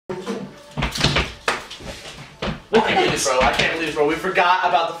Oh my goodness, bro. I can't believe this, bro. We forgot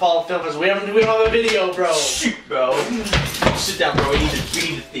about the fall film festival. We don't have a video, bro. Shoot, bro. Sit down, bro. We need to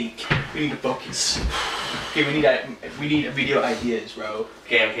think. We need to focus. Okay, we need video ideas, bro.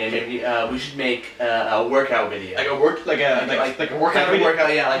 Okay. Maybe we should make a workout video. Like a workout video.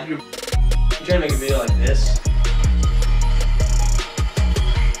 Workout, yeah. Like you trying to make a video like this.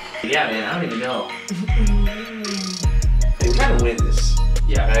 Yeah, man. I don't even know. Hey, we gotta win this.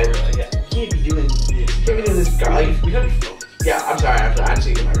 Yeah, right? Really, yeah. We can't be doing this. We can't be doing this. Like, we gotta be focused. Yeah, I'm sorry. I just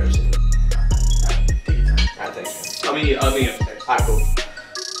need to get my reps in. Alright, take your time. Alright, thanks, man. I'll be upstairs. Alright, cool.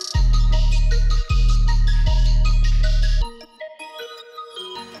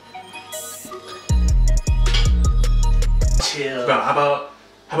 Chill. Bro, how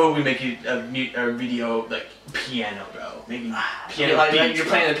about we make it a video like piano, bro? Maybe piano. Like you're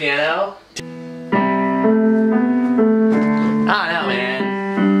playing the piano? I don't know, man.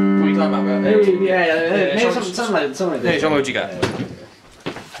 What are you talking about, bro? Maybe, maybe something like this. Hey, show me what you got.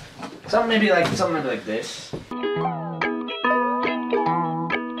 Something maybe like this.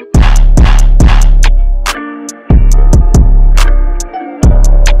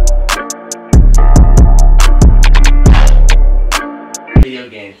 Video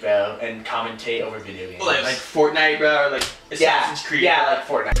games, bro, and commentate over video games. Like Fortnite, bro, or like Assassin's Creed. Yeah, like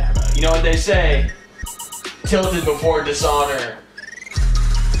Fortnite, bro. You know what they say? Tilted before dishonor.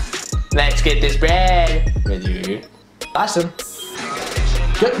 Let's get this bread. Ready? Awesome.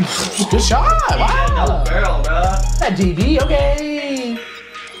 Good shot. Wow. Double barrel, bro. That DB, okay.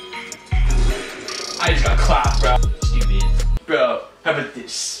 I just got clapped, bro. Stupid. Bro, how about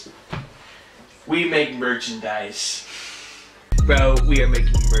this? We make merchandise. Bro, we are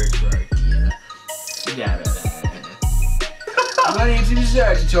making merch for our idea. Yeah, I'm gonna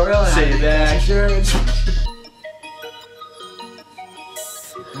YouTube tutorial on Say that. shirts.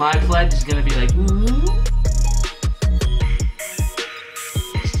 My pledge is gonna be like,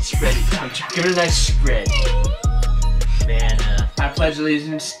 spread it down, give it a nice spread. Man, I pledge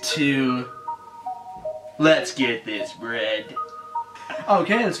allegiance to let's get this bread.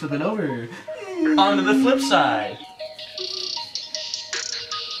 Okay, let's flip it over. On to the flip side.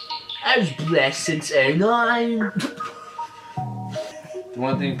 I was blessed since '09. The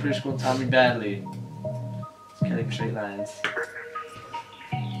one thing preschool taught me badly is cutting straight lines.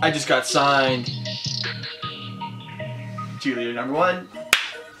 I just got signed. Cheerleader number 1.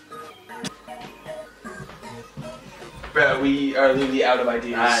 Bro, we are literally out of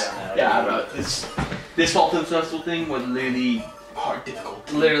ideas. I don't know. Yeah, bro. This fall film festival thing was literally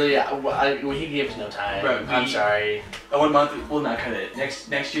difficult. Literally, he gave us no time. Bro, I'm sorry. 1 month, we'll not cut it.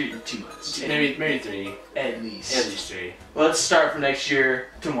 Next year, 2 months. Maybe 3. At least. At least 3. Well, let's start from next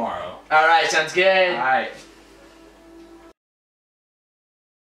year tomorrow. Alright, sounds good. Alright.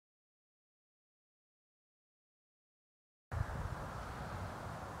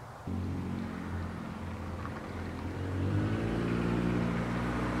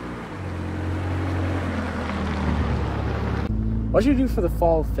 What should you do for the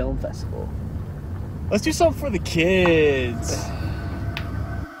fall film festival? Let's do something for the kids.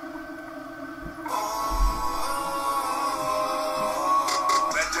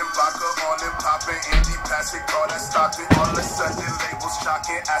 All of a sudden labels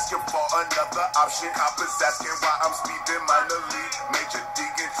shocking, asking for another option. Coppers asking why I'm speeding minor league. Major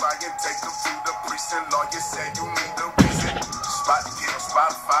digging, try and take them to the precinct. Lawyer said you need a reason. Spot to get on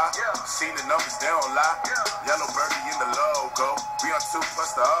Spotify. Seen the numbers, they don't lie. Yellow birdie in the logo. We on 2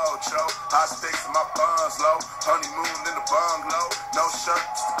 plus the Ocho. High stakes in my funds low. Honeymoon in the bungalow. No shirt,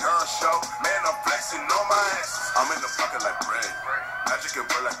 just a gun show. Man, I'm flexing on my ass. I'm in the pocket like bread. Magic and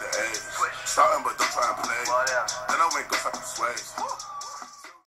burn like the edge. Starting but don't try and play. Then I went ghost like the sways.